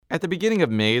At the beginning of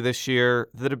May this year,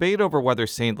 the debate over whether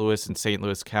St. Louis and St.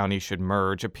 Louis County should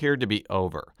merge appeared to be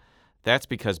over. That's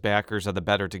because backers of the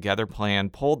Better Together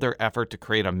plan pulled their effort to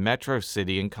create a metro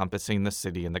city encompassing the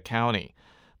city and the county.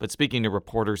 But speaking to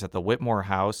reporters at the Whitmore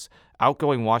House,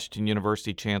 outgoing Washington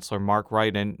University Chancellor Mark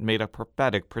Wrighton made a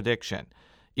prophetic prediction.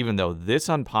 Even though this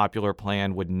unpopular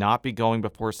plan would not be going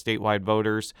before statewide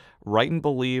voters, Wrighton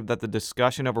believed that the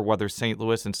discussion over whether St.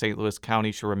 Louis and St. Louis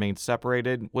County should remain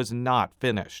separated was not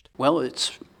finished. Well,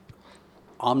 it's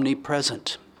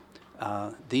omnipresent.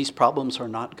 These problems are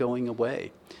not going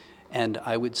away. And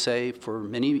I would say for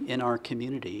many in our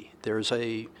community, there's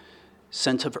a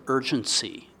sense of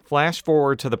urgency. Flash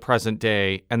forward to the present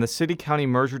day, and the city-county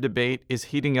merger debate is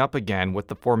heating up again with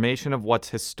the formation of what's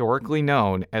historically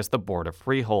known as the Board of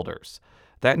Freeholders.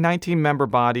 That 19-member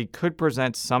body could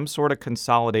present some sort of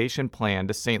consolidation plan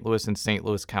to St. Louis and St.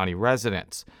 Louis County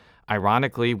residents.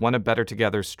 Ironically, one of Better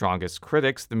Together's strongest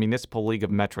critics, the Municipal League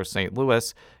of Metro St.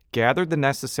 Louis, gathered the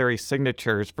necessary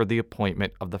signatures for the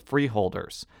appointment of the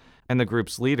freeholders. And the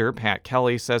group's leader, Pat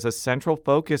Kelly, says a central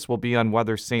focus will be on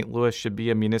whether St. Louis should be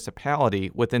a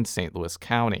municipality within St. Louis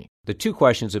County. The two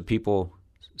questions that people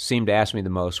seemed to ask me the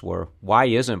most were, why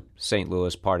isn't St.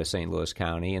 Louis part of St. Louis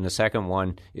County? And the second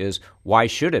one is, why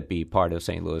should it be part of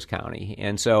St. Louis County?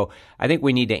 And so I think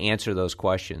we need to answer those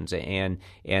questions and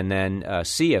then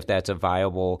see if that's a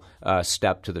viable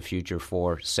step to the future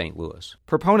for St. Louis.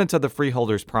 Proponents of the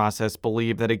freeholders process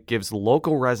believe that it gives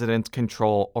local residents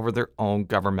control over their own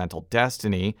governmental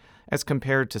destiny as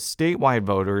compared to statewide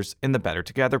voters in the Better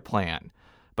Together plan.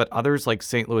 But others like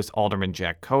St. Louis Alderman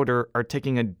Jack Coder are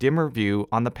taking a dimmer view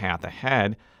on the path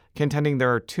ahead, contending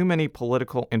there are too many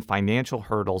political and financial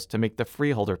hurdles to make the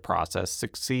freeholder process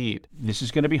succeed. This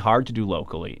is going to be hard to do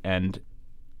locally, and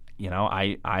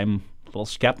I'm a little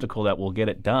skeptical that we'll get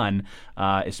it done,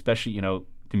 especially,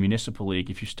 the municipal league.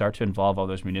 If you start to involve all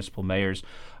those municipal mayors,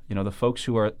 the folks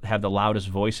who have the loudest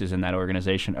voices in that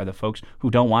organization are the folks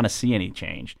who don't want to see any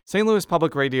change. St. Louis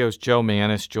Public Radio's Joe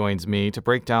Manis joins me to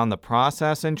break down the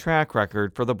process and track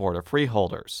record for the Board of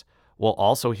Freeholders. We'll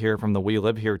also hear from the We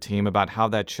Live Here team about how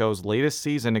that show's latest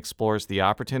season explores the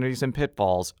opportunities and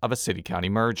pitfalls of a city-county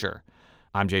merger.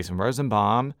 I'm Jason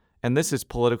Rosenbaum, and this is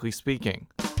Politically Speaking.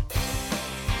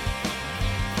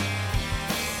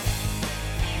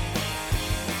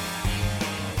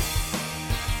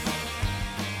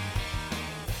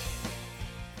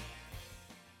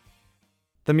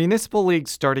 The Municipal League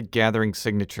started gathering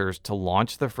signatures to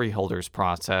launch the freeholders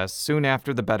process soon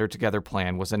after the Better Together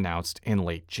plan was announced in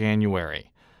late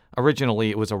January. Originally,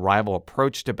 it was a rival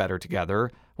approach to Better Together,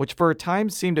 which for a time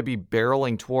seemed to be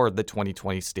barreling toward the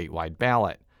 2020 statewide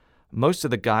ballot. Most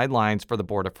of the guidelines for the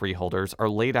Board of Freeholders are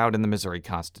laid out in the Missouri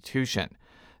Constitution.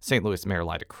 St. Louis Mayor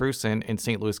Lyda Krewson and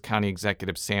St. Louis County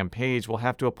Executive Sam Page will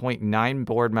have to appoint 9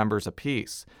 board members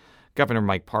apiece. Governor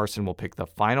Mike Parson will pick the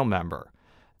final member.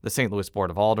 The St. Louis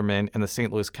Board of Aldermen and the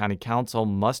St. Louis County Council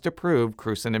must approve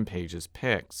Krewson and Page's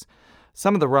picks.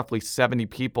 Some of the roughly 70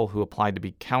 people who applied to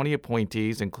be county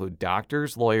appointees include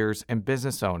doctors, lawyers, and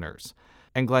business owners.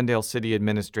 And Glendale City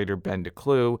Administrator Ben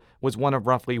DeClue was one of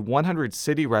roughly 100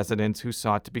 city residents who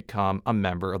sought to become a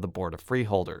member of the Board of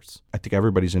Freeholders. I think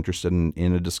everybody's interested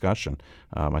in a discussion.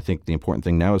 I think the important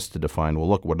thing now is to define,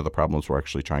 what are the problems we're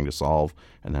actually trying to solve?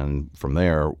 And then from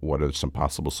there, what are some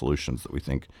possible solutions that we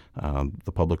think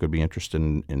the public would be interested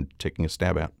in taking a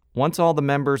stab at? Once all the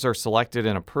members are selected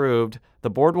and approved, the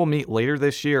board will meet later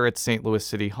this year at St. Louis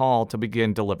City Hall to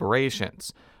begin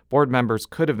deliberations. Board members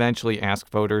could eventually ask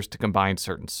voters to combine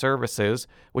certain services,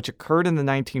 which occurred in the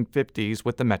 1950s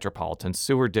with the Metropolitan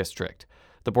Sewer District.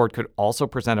 The board could also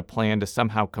present a plan to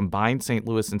somehow combine St.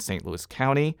 Louis and St. Louis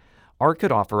County, or it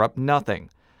could offer up nothing.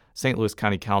 St. Louis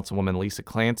County Councilwoman Lisa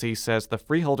Clancy says the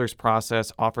freeholders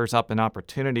process offers up an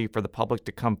opportunity for the public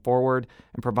to come forward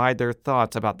and provide their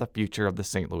thoughts about the future of the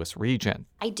St. Louis region.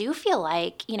 I do feel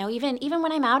like, even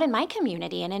when I'm out in my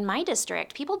community and in my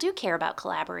district, people do care about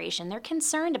collaboration. They're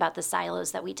concerned about the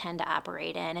silos that we tend to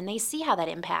operate in, and they see how that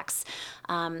impacts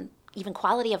even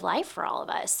quality of life for all of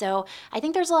us. So I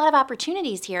think there's a lot of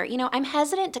opportunities here. I'm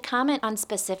hesitant to comment on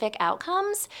specific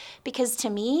outcomes because to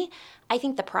me, I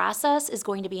think the process is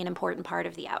going to be an important part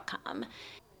of the outcome.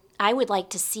 I would like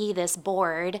to see this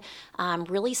board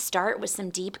really start with some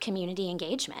deep community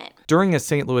engagement. During a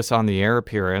St. Louis on the Air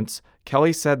appearance,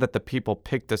 Kelly said that the people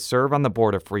picked to serve on the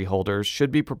Board of Freeholders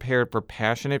should be prepared for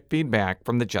passionate feedback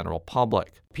from the general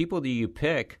public. People that you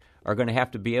pick are going to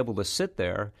have to be able to sit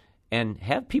there and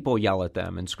have people yell at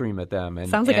them and scream at them. And,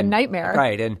 Sounds like a nightmare.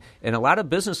 Right, and a lot of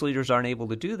business leaders aren't able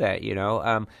to do that,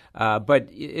 but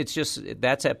it's just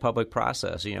that's that public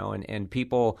process, and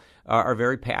people are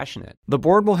very passionate. The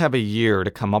board will have a year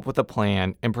to come up with a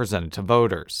plan and present it to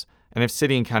voters. And if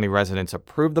city and county residents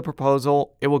approve the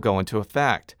proposal, it will go into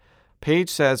effect. Page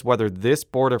says whether this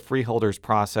Board of Freeholders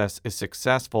process is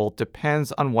successful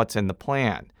depends on what's in the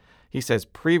plan. He says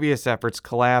previous efforts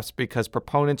collapsed because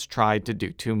proponents tried to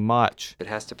do too much. It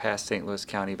has to pass St. Louis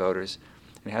County voters,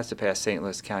 and it has to pass St.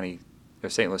 Louis County or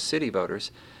St. Louis City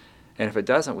voters, and if it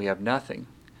doesn't, we have nothing.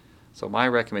 So my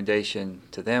recommendation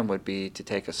to them would be to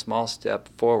take a small step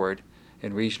forward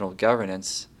in regional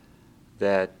governance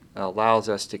that allows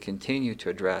us to continue to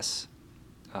address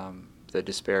the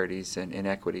disparities and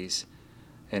inequities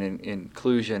and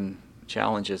inclusion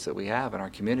challenges that we have in our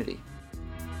community.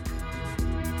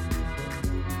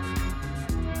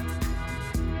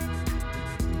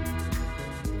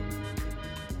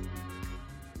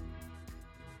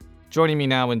 Joining me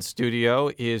now in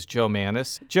studio is Joe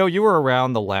Mannis. Joe, you were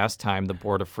around the last time the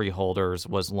Board of Freeholders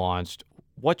was launched.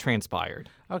 What transpired?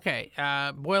 Okay,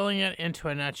 boiling it into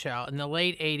a nutshell, in the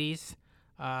late 80s,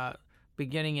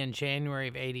 beginning in January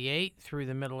of 88 through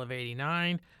the middle of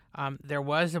 89, there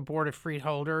was a Board of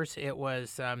Freeholders. It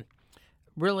was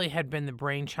really had been the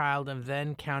brainchild of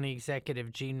then County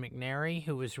Executive Gene McNary,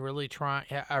 who was really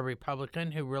a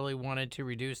Republican who really wanted to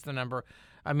reduce the number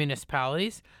of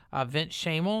municipalities. Vince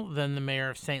Schamel, then the mayor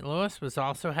of St. Louis, was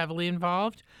also heavily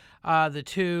involved. The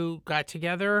two got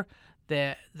together.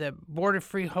 The Board of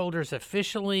Freeholders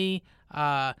officially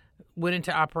went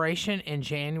into operation in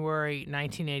January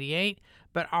 1988,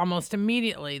 but almost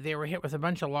immediately they were hit with a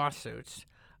bunch of lawsuits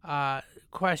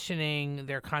questioning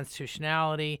their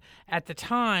constitutionality. At the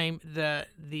time,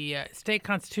 the state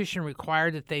constitution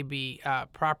required that they be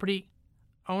property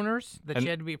owners, you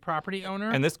had to be a property owner.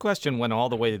 And this question went all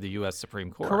the way to the U.S.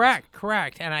 Supreme Court.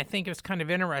 Correct. And I think it was kind of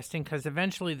interesting because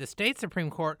eventually the state Supreme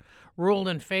Court ruled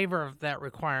in favor of that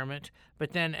requirement,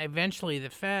 but then eventually the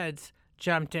feds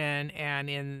jumped in, and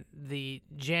in the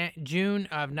June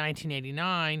of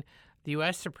 1989, the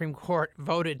U.S. Supreme Court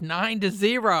voted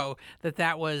 9-0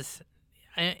 that was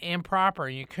improper.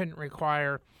 You couldn't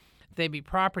require they be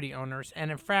property owners.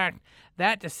 And in fact,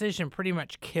 that decision pretty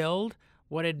much killed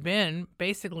what had been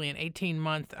basically an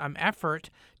 18-month effort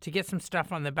to get some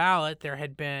stuff on the ballot. There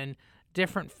had been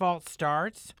different false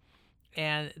starts,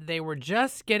 and they were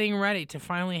just getting ready to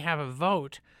finally have a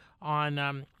vote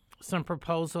on some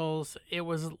proposals. It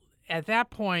was at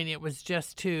that point it was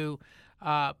just to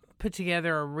put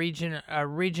together a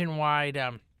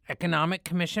region-wide economic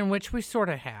commission, which we sort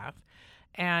of have,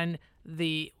 and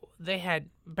they had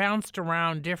bounced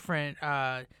around different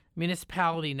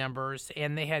municipality numbers,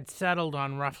 and they had settled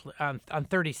on roughly on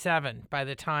 37 by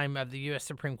the time of the U.S.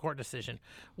 Supreme Court decision.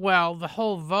 Well, the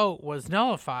whole vote was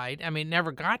nullified. I mean, it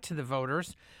never got to the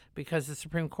voters because the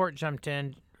Supreme Court jumped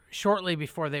in shortly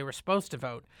before they were supposed to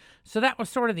vote. So that was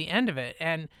sort of the end of it.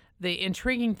 And the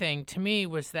intriguing thing to me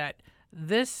was that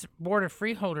this Board of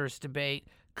Freeholders debate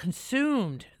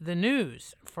consumed the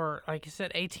news for, like I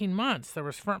said, 18 months. There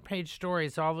was front page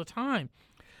stories all the time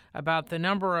about the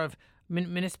number of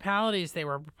municipalities they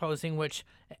were proposing, which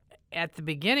at the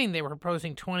beginning they were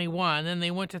proposing 21, then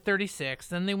they went to 36,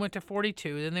 then they went to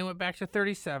 42, then they went back to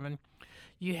 37.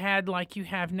 You had, like you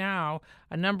have now,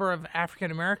 a number of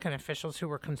African-American officials who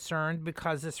were concerned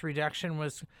because this reduction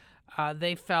was,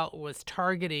 they felt was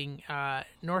targeting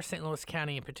North St. Louis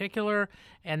County in particular,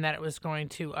 and that it was going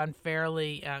to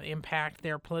unfairly impact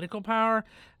their political power.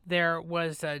 There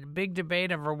was a big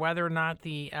debate over whether or not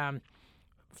the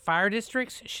fire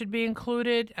districts should be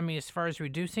included. I mean, as far as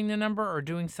reducing the number or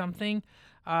doing something.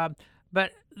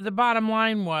 But the bottom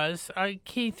line was a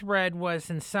key thread was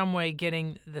in some way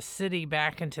getting the city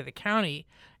back into the county.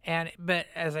 But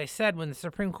as I said, when the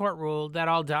Supreme Court ruled, that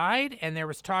all died, and there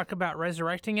was talk about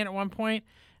resurrecting it at one point.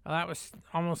 Well, that was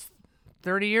almost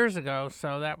 30 years ago,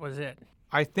 so that was it.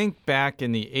 I think back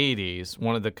in the 80s,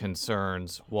 one of the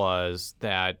concerns was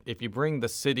that if you bring the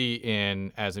city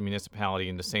in as a municipality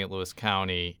into St. Louis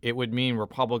County, it would mean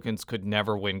Republicans could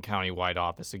never win countywide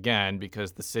office again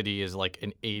because the city is like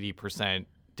an 80%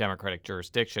 Democratic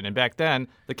jurisdiction. And back then,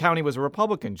 the county was a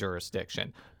Republican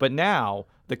jurisdiction. But now,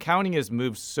 the county has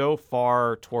moved so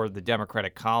far toward the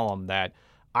Democratic column that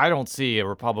I don't see a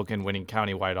Republican winning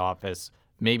countywide office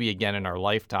maybe again in our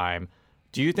lifetime.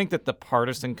 Do you think that the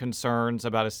partisan concerns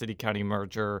about a city-county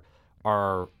merger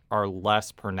are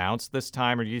less pronounced this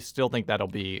time, or do you still think that'll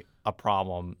be a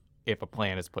problem if a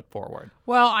plan is put forward?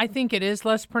 Well, I think it is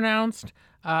less pronounced.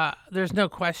 There's no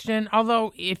question.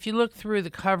 Although, if you look through the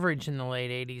coverage in the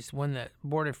late 80s when the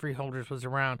Board of Freeholders was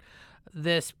around,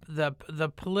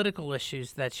 the political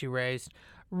issues that you raised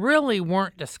really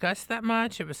weren't discussed that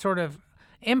much. It was sort of,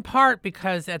 in part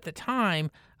because at the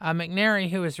time, McNary,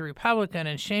 who was a Republican,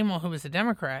 and Shamel, who was a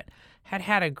Democrat,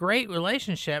 had a great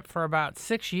relationship for about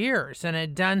 6 years and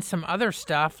had done some other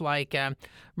stuff like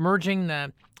merging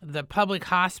the public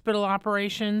hospital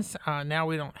operations. Now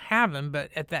we don't have them, but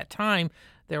at that time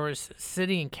there was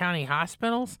city and county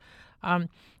hospitals.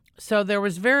 So there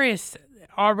was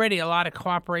already a lot of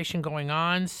cooperation going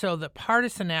on. So the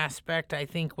partisan aspect, I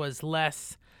think, was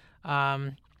less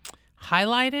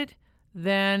highlighted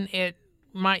than it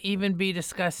might even be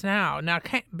discussed now. Now,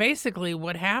 basically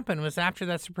what happened was after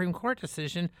that Supreme Court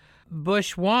decision,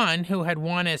 Bush won, who had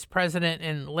won as president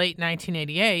in late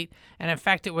 1988, and in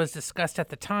fact it was discussed at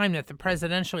the time that the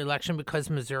presidential election, because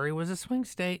Missouri was a swing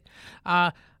state,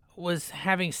 was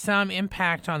having some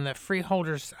impact on the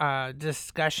freeholders'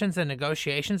 discussions and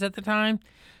negotiations at the time.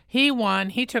 He won,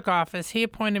 he took office, he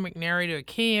appointed McNary to a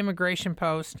key immigration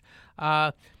post,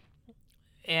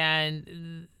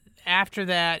 and after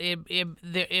that,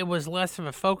 it was less of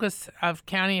a focus of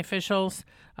county officials.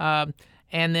 And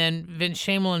then Vince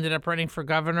Shamel ended up running for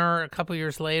governor a couple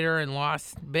years later and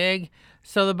lost big.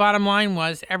 So the bottom line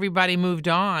was everybody moved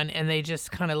on, and they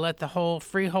just kind of let the whole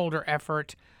freeholder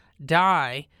effort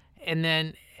die. And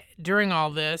then during all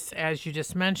this, as you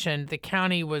just mentioned, the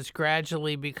county was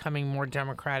gradually becoming more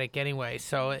Democratic anyway.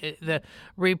 So the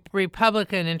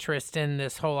Republican interest in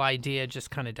this whole idea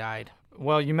just kind of died.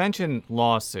 Well, you mentioned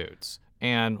lawsuits,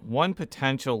 and one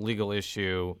potential legal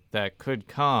issue that could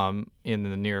come in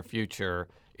the near future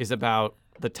is about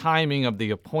the timing of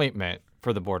the appointment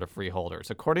for the Board of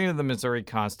Freeholders. According to the Missouri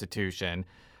Constitution,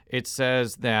 it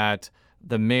says that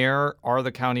the mayor or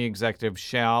the county executive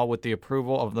shall, with the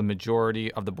approval of the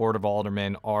majority of the Board of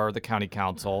Aldermen or the county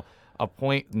council,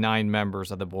 appoint 9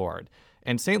 members of the board.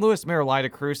 And St. Louis Mayor Lyda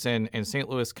Krewson and St.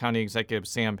 Louis County Executive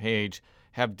Sam Page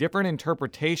have different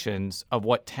interpretations of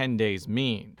what 10 days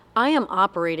mean. I am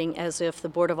operating as if the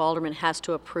Board of Aldermen has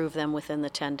to approve them within the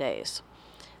 10 days.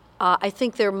 I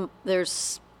think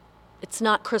it's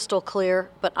not crystal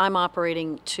clear, but I'm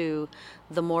operating to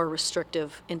the more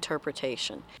restrictive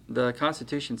interpretation. The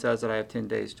Constitution says that I have 10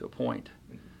 days to appoint.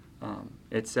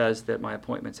 It says that my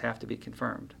appointments have to be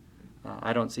confirmed.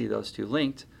 I don't see those two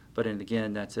linked, but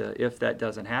again, if that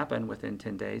doesn't happen within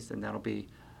 10 days, then that'll be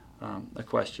a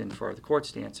question for the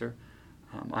courts to answer.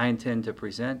 I intend to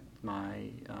present my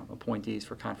appointees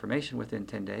for confirmation within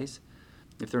 10 days.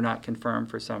 If they're not confirmed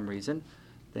for some reason,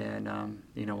 then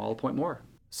I'll appoint more.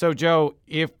 So, Joe,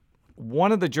 if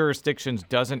one of the jurisdictions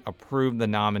doesn't approve the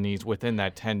nominees within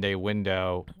that 10-day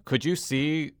window, could you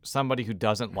see somebody who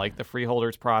doesn't like the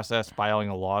freeholders process filing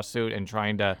a lawsuit and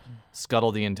trying to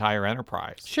scuttle the entire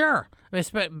enterprise? Sure,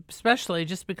 especially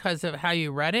just because of how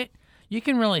you read it. You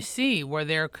can really see where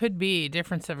there could be a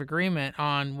difference of agreement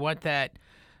on what that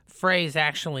phrase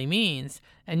actually means.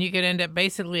 And you could end up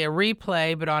basically a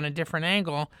replay, but on a different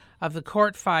angle, of the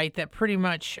court fight that pretty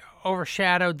much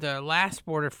overshadowed the last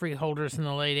Board of Freeholders in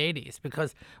the late 80s.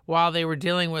 Because while they were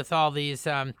dealing with all these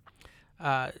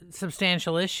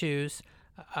substantial issues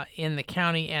in the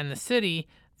county and the city,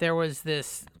 there was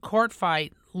this court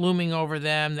fight looming over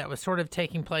them that was sort of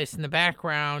taking place in the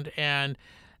background. And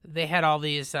they had all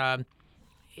these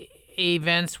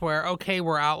events where, okay,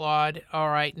 we're outlawed. All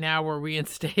right, now we're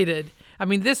reinstated. I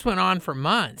mean, this went on for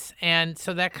months. And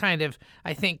so that kind of,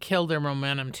 I think, killed their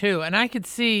momentum too. And I could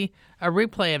see a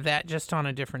replay of that just on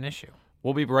a different issue.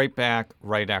 We'll be right back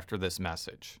right after this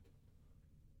message.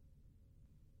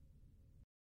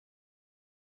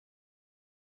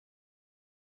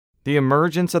 The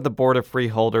emergence of the Board of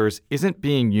Freeholders isn't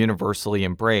being universally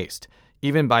embraced,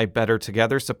 even by Better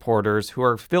Together supporters who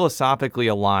are philosophically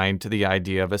aligned to the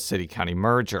idea of a city-county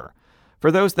merger.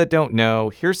 For those that don't know,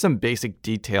 here's some basic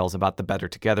details about the Better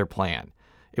Together plan.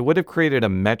 It would have created a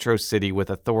metro city with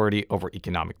authority over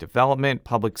economic development,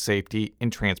 public safety,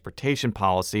 and transportation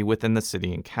policy within the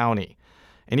city and county.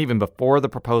 And even before the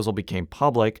proposal became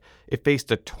public, it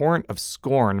faced a torrent of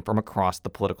scorn from across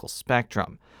the political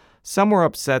spectrum. Some were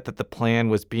upset that the plan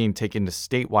was being taken to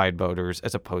statewide voters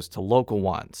as opposed to local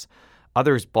ones.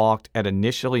 Others balked at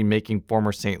initially making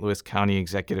former St. Louis County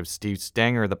Executive Steve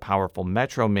Stenger the powerful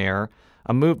Metro Mayor,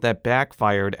 a move that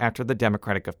backfired after the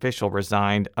Democratic official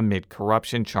resigned amid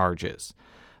corruption charges.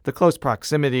 The close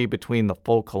proximity between the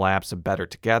full collapse of Better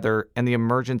Together and the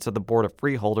emergence of the Board of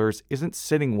Freeholders isn't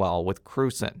sitting well with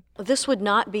Krewson. This would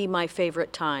not be my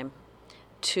favorite time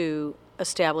to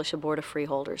establish a Board of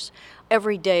Freeholders.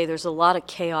 Every day there's a lot of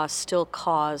chaos still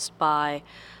caused by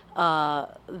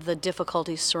the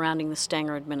difficulties surrounding the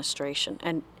Stenger administration.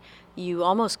 And you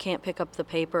almost can't pick up the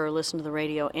paper or listen to the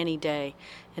radio any day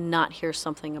and not hear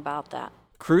something about that.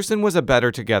 Krewson was a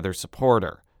Better Together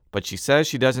supporter, but she says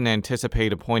she doesn't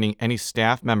anticipate appointing any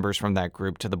staff members from that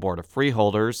group to the Board of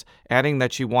Freeholders, adding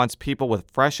that she wants people with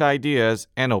fresh ideas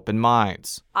and open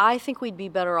minds. I think we'd be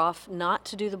better off not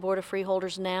to do the Board of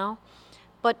Freeholders now,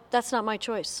 but that's not my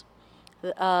choice.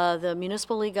 The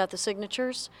Municipal League got the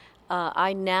signatures.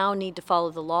 I now need to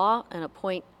follow the law and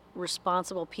appoint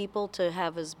responsible people to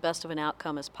have as best of an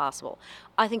outcome as possible.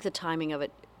 I think the timing of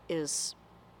it is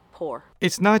poor.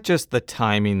 It's not just the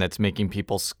timing that's making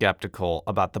people skeptical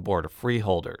about the Board of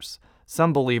Freeholders.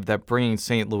 Some believe that bringing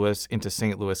St. Louis into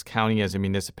St. Louis County as a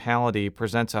municipality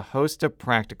presents a host of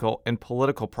practical and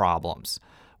political problems.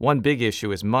 One big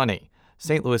issue is money.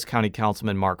 St. Louis County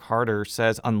Councilman Mark Harder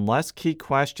says unless key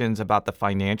questions about the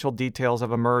financial details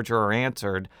of a merger are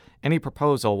answered, any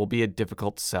proposal will be a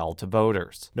difficult sell to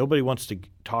voters. Nobody wants to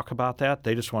talk about that.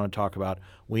 They just want to talk about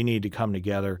we need to come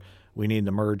together. We need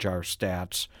to merge our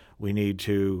stats. We need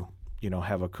to,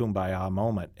 have a kumbaya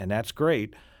moment. And that's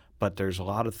great, but there's a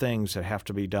lot of things that have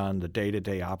to be done. The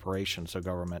day-to-day operations of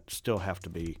government still have to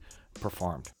be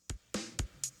performed.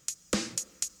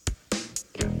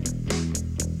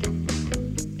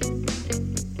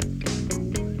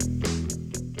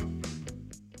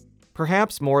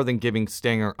 Perhaps more than giving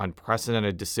Stenger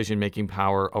unprecedented decision-making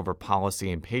power over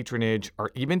policy and patronage, or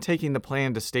even taking the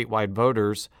plan to statewide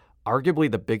voters,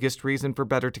 arguably the biggest reason for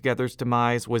Better Together's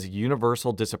demise was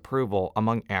universal disapproval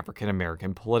among African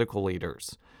American political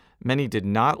leaders. Many did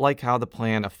not like how the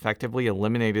plan effectively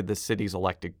eliminated the city's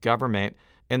elected government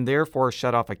and therefore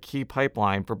shut off a key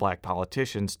pipeline for black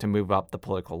politicians to move up the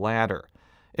political ladder.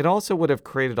 It also would have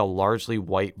created a largely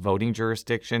white voting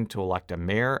jurisdiction to elect a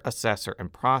mayor, assessor,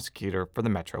 and prosecutor for the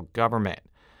metro government.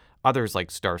 Others, like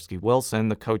Starsky Wilson,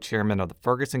 the co-chairman of the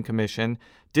Ferguson Commission,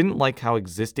 didn't like how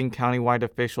existing countywide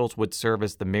officials would serve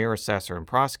as the mayor, assessor, and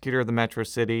prosecutor of the metro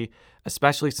city,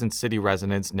 especially since city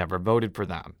residents never voted for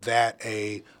them. That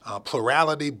a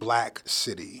plurality black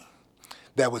city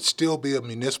that would still be a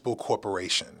municipal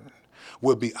corporation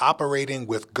would be operating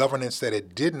with governance that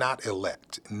it did not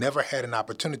elect, never had an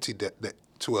opportunity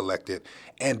to elect it,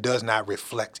 and does not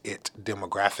reflect it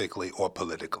demographically or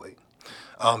politically.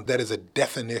 That is a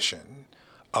definition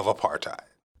of apartheid.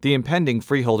 The impending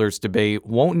freeholders debate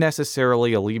won't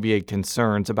necessarily alleviate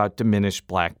concerns about diminished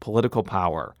black political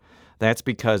power. That's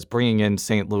because bringing in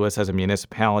St. Louis as a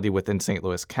municipality within St.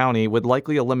 Louis County would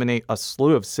likely eliminate a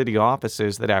slew of city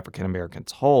offices that African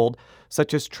Americans hold,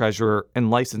 such as treasurer and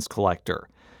license collector.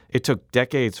 It took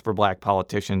decades for black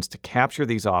politicians to capture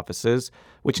these offices,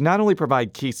 which not only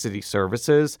provide key city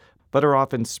services, but are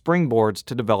often springboards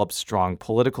to develop strong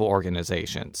political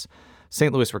organizations.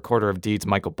 St. Louis Recorder of Deeds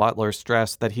Michael Butler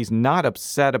stressed that he's not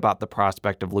upset about the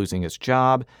prospect of losing his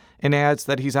job and adds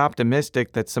that he's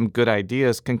optimistic that some good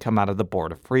ideas can come out of the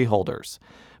Board of Freeholders.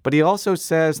 But he also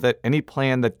says that any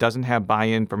plan that doesn't have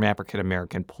buy-in from African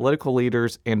American political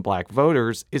leaders and black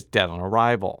voters is dead on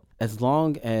arrival. As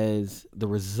long as the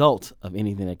result of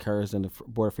anything that occurs in the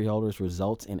Board of Freeholders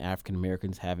results in African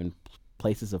Americans having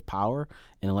places of power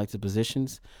in elected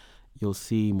positions, you'll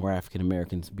see more African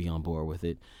Americans be on board with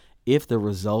it. If the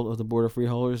result of the Board of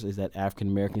Freeholders is that African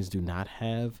Americans do not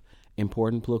have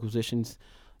important political positions,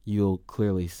 you'll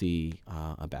clearly see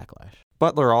a backlash.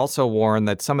 Butler also warned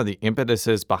that some of the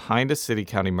impetuses behind a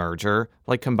city-county merger,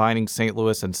 like combining St.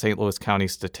 Louis and St. Louis County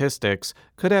statistics,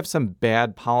 could have some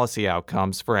bad policy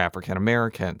outcomes for African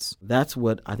Americans. That's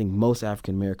what I think most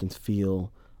African Americans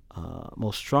feel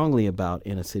most strongly about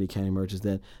in a city-county merger, is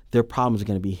that their problems are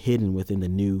going to be hidden within the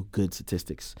new good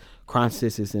statistics. Crime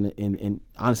statistics, and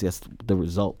honestly, that's the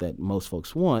result that most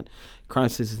folks want. Crime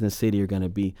statistics in the city are going to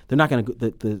be, they're not going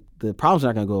to, the problems are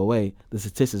not going to go away. The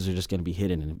statistics are just going to be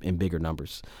hidden in bigger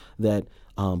numbers. That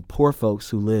poor folks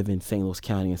who live in St. Louis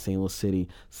County and St. Louis City,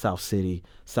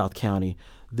 South County,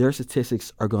 their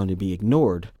statistics are going to be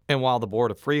ignored. And while the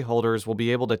Board of Freeholders will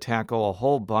be able to tackle a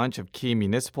whole bunch of key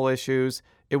municipal issues,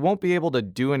 it won't be able to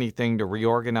do anything to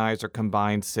reorganize or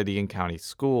combine city and county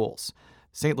schools.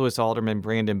 St. Louis Alderman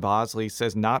Brandon Bosley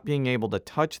says not being able to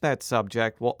touch that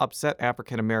subject will upset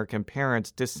African American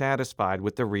parents dissatisfied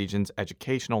with the region's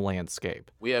educational landscape.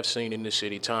 We have seen in the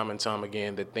city time and time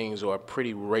again that things are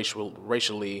pretty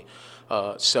racially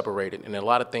separated, and a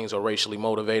lot of things are racially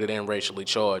motivated and racially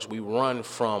charged. We run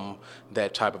from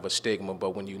that type of a stigma,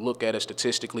 but when you look at it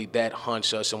statistically, that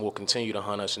haunts us and will continue to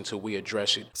haunt us until we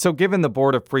address it. So given the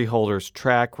Board of Freeholders'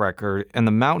 track record and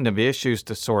the mountain of issues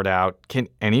to sort out, can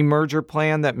any merger plan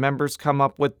plan that members come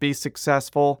up with be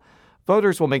successful,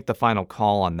 voters will make the final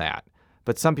call on that.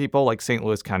 But some people, like St.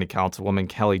 Louis County Councilwoman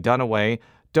Kelly Dunaway,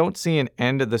 don't see an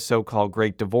end to the so-called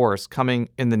Great Divorce coming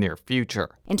in the near future.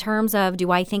 In terms of,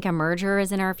 do I think a merger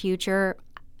is in our future?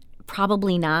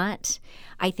 Probably not.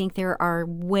 I think there are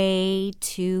way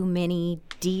too many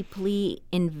deeply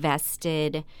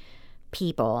invested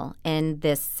people in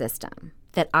this system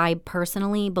that I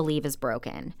personally believe is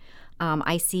broken.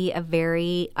 I see a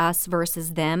very us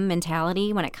versus them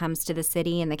mentality when it comes to the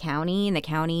city and the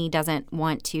county doesn't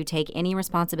want to take any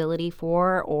responsibility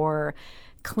for or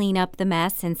clean up the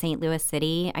mess in St. Louis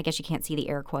City. I guess you can't see the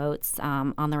air quotes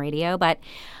on the radio, but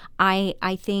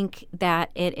I think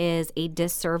that it is a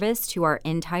disservice to our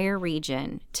entire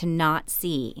region to not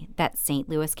see that St.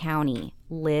 Louis County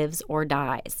lives or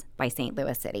dies by St.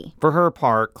 Louis City. For her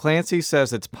part, Clancy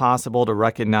says it's possible to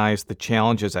recognize the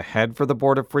challenges ahead for the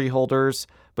Board of Freeholders,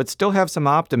 but still have some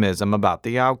optimism about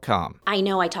the outcome. I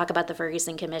know I talk about the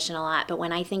Ferguson Commission a lot, but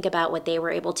when I think about what they were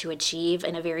able to achieve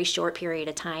in a very short period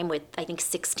of time with, I think,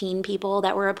 16 people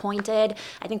that were appointed,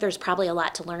 I think there's probably a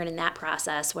lot to learn in that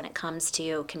process when it comes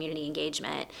to community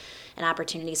engagement and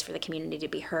opportunities for the community to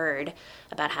be heard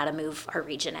about how to move our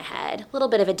region ahead. A little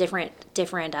bit of a different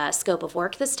scope of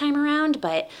work this time around,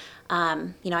 but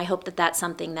I hope that that's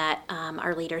something that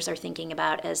our leaders are thinking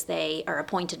about as they are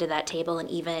appointed to that table, and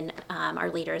even our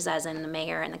leaders, as in the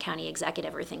mayor and the county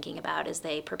executive, are thinking about as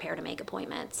they prepare to make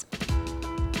appointments.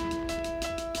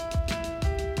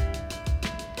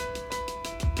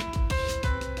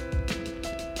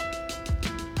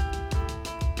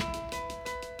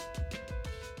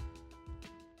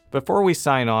 Before we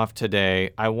sign off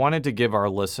today, I wanted to give our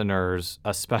listeners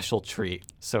a special treat,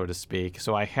 so to speak.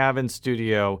 So I have in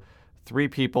studio 3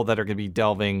 people that are going to be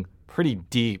delving pretty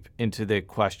deep into the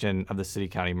question of the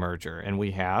city-county merger. And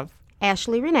we have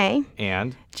Ashley Renee.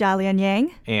 And Jalian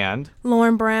Yang. And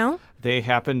Lauren Brown. They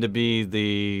happen to be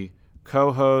the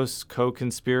co-hosts,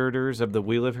 co-conspirators of the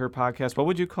We Live Here podcast. What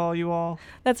would you call you all?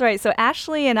 That's right. So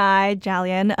Ashley and I,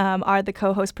 Jalian, are the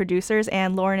co-host producers,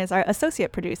 and Lauren is our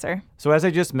associate producer. So as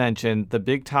I just mentioned, the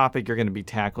big topic you're going to be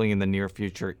tackling in the near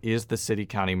future is the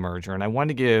city-county merger. And I want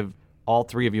to give all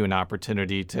 3 of you an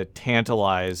opportunity to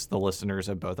tantalize the listeners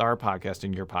of both our podcast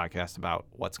and your podcast about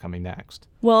what's coming next.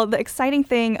 Well, the exciting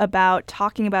thing about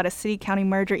talking about a city-county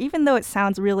merger, even though it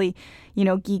sounds really,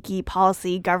 geeky,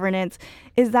 policy, governance,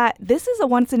 is that this is a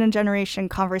once-in-a-generation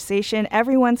conversation.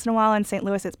 Every once in a while in St.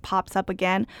 Louis, it pops up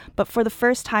again. But for the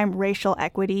first time, racial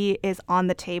equity is on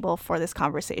the table for this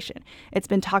conversation. It's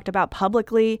been talked about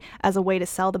publicly as a way to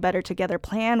sell the Better Together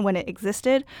plan when it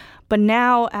existed. But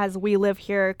now, as We Live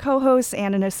Here co-hosts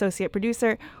and an associate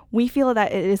producer, we feel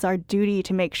that it is our duty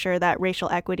to make sure that racial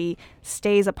equity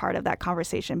stays a part of that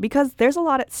conversation, because there's a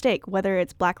lot at stake, whether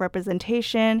it's Black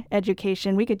representation,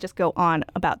 education. We could just go on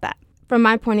about that. From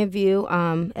my point of view,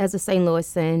 as a St.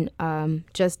 Louisan,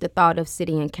 just the thought of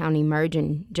city and county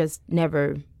merging just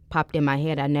never popped in my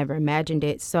head. I never imagined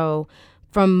it. So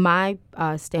from my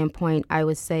standpoint, I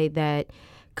would say that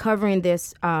covering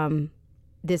this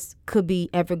this could be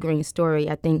evergreen story.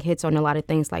 I think hits on a lot of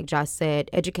things, like Josh said: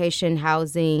 education,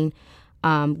 housing,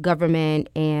 government,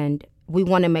 and we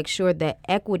want to make sure that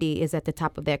equity is at the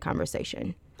top of that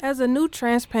conversation. As a new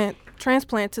transplant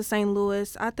to St.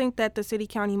 Louis, I think that the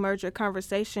city-county merger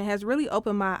conversation has really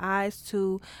opened my eyes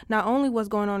to not only what's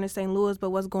going on in St. Louis,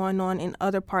 but what's going on in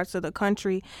other parts of the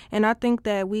country. And I think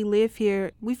that We Live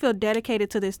Here, we feel dedicated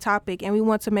to this topic, and we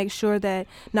want to make sure that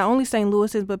not only St.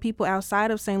 Louisans, but people outside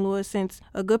of St. Louis, since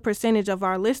a good percentage of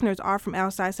our listeners are from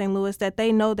outside St. Louis, that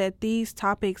they know that these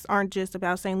topics aren't just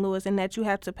about St. Louis, and that you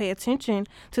have to pay attention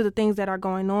to the things that are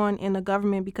going on in the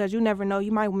government, because you never know.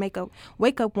 You might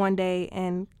wake up one day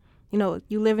and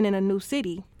you living in a new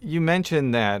city. You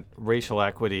mentioned that racial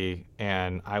equity,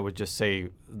 and I would just say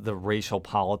the racial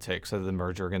politics of the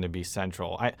merger are going to be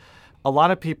central. A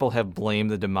lot of people have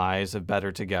blamed the demise of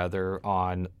Better Together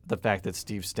on the fact that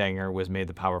Steve Stenger was made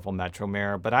the powerful Metro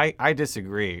mayor, but I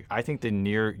disagree. I think the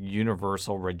near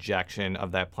universal rejection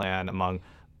of that plan among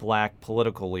Black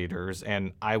political leaders,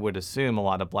 and I would assume a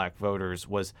lot of Black voters,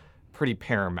 was pretty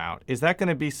paramount. Is that going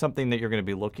to be something that you're going to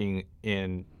be looking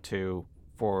into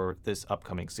for this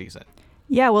upcoming season?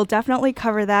 Yeah, we'll definitely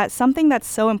cover that. Something that's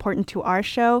so important to our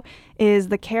show is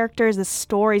the characters, the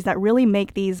stories that really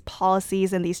make these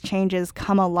policies and these changes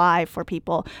come alive for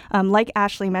people. Like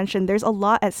Ashley mentioned, there's a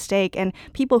lot at stake, and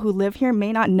people who live here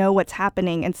may not know what's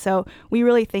happening. And so we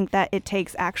really think that it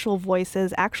takes actual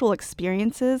voices, actual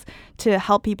experiences to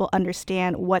help people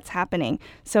understand what's happening.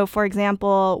 So, for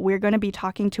example, we're going to be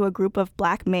talking to a group of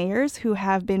Black mayors who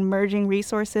have been merging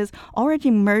resources, already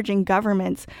merging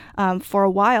governments for a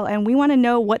while. And we want to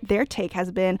know what their take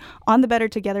has been on the Better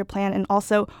Together plan and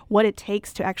also what it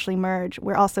takes to actually merge.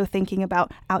 We're also thinking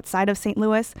about outside of St.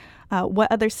 Louis,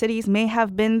 what other cities may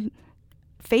have been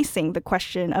facing the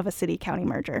question of a city-county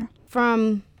merger.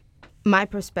 From my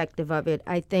perspective of it,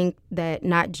 I think that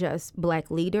not just Black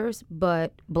leaders,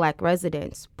 but Black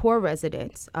residents, poor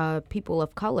residents, people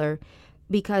of color,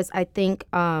 because I think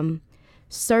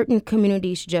certain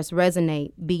communities just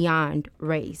resonate beyond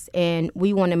race. And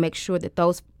we want to make sure that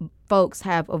those folks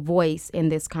have a voice in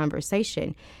this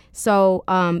conversation. So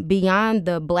beyond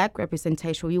the Black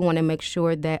representation, we want to make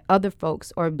sure that other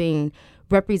folks are being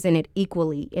represented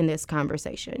equally in this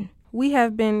conversation. We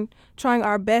have been trying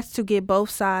our best to get both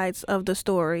sides of the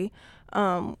story.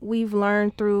 We've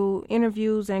learned through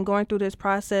interviews and going through this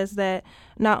process that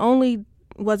not only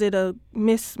was it a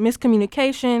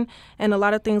miscommunication and a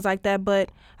lot of things like that, but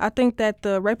I think that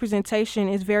the representation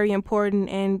is very important,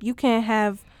 and you can't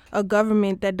have a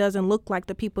government that doesn't look like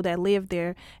the people that live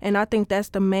there. And I think that's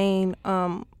the main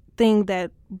thing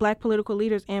that Black political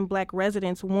leaders and Black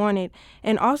residents wanted.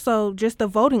 And also just the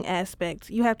voting aspect.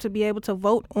 You have to be able to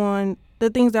vote on the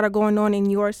things that are going on in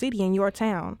your city, in your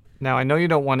town. Now, I know you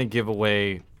don't want to give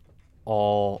away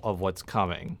all of what's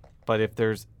coming, but if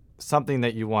there's something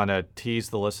that you want to tease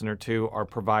the listener to or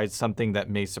provide something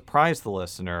that may surprise the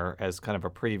listener as kind of a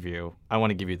preview, I want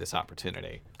to give you this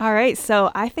opportunity. All right, so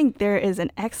I think there is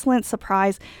an excellent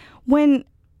surprise. When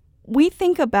we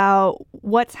think about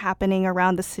what's happening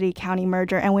around the city-county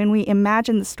merger, and when we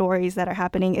imagine the stories that are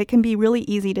happening, it can be really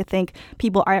easy to think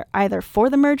people are either for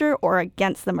the merger or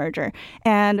against the merger.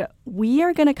 And we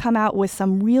are going to come out with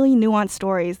some really nuanced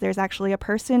stories. There's actually a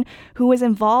person who was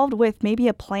involved with maybe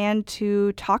a plan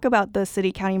to talk about the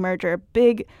city-county merger.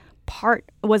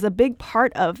 Was a big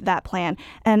part of that plan,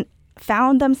 and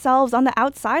found themselves on the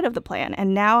outside of the plan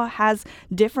and now has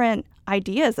different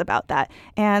ideas about that.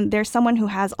 And there's someone who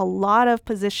has a lot of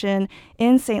position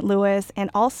in St. Louis and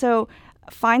also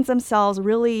finds themselves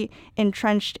really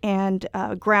entrenched and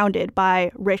grounded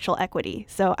by racial equity.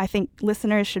 So I think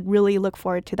listeners should really look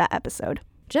forward to that episode.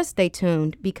 Just stay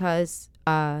tuned, because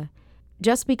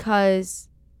just because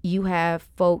you have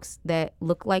folks that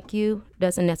look like you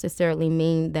doesn't necessarily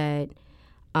mean that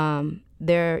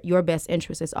your best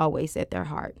interest is always at their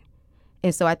heart.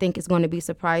 And so I think it's going to be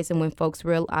surprising when folks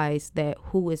realize that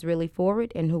who is really for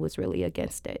it and who is really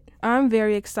against it. I'm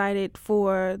very excited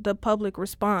for the public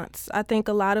response. I think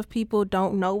a lot of people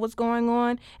don't know what's going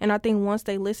on, and I think once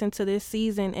they listen to this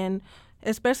season, and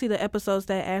especially the episodes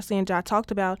that Ashley and Jai talked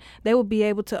about, they will be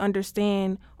able to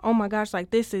understand, oh my gosh,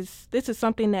 like this is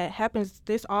something that happens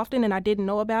this often and I didn't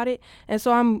know about it. And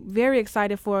so I'm very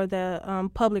excited for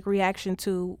the public reaction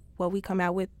to what we come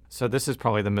out with. So this is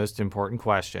probably the most important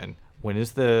question. When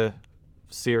is the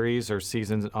series or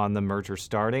season on the merger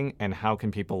starting, and how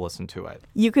can people listen to it?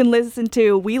 You can listen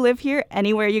to We Live Here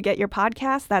anywhere you get your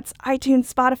podcasts. That's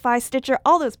iTunes, Spotify, Stitcher,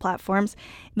 all those platforms.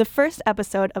 The first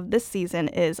episode of this season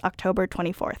is October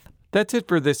 24th. That's it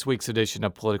for this week's edition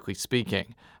of Politically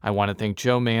Speaking. I want to thank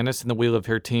Joe Mannies and the We Live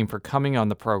Here team for coming on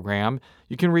the program.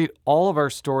 You can read all of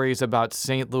our stories about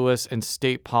St. Louis and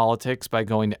state politics by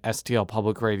going to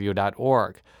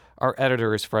stlpublicradio.org. Our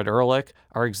editor is Fred Ehrlich,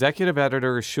 our executive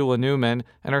editor is Shula Newman,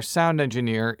 and our sound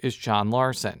engineer is John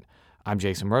Larson. I'm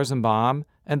Jason Rosenbaum,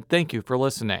 and thank you for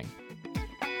listening.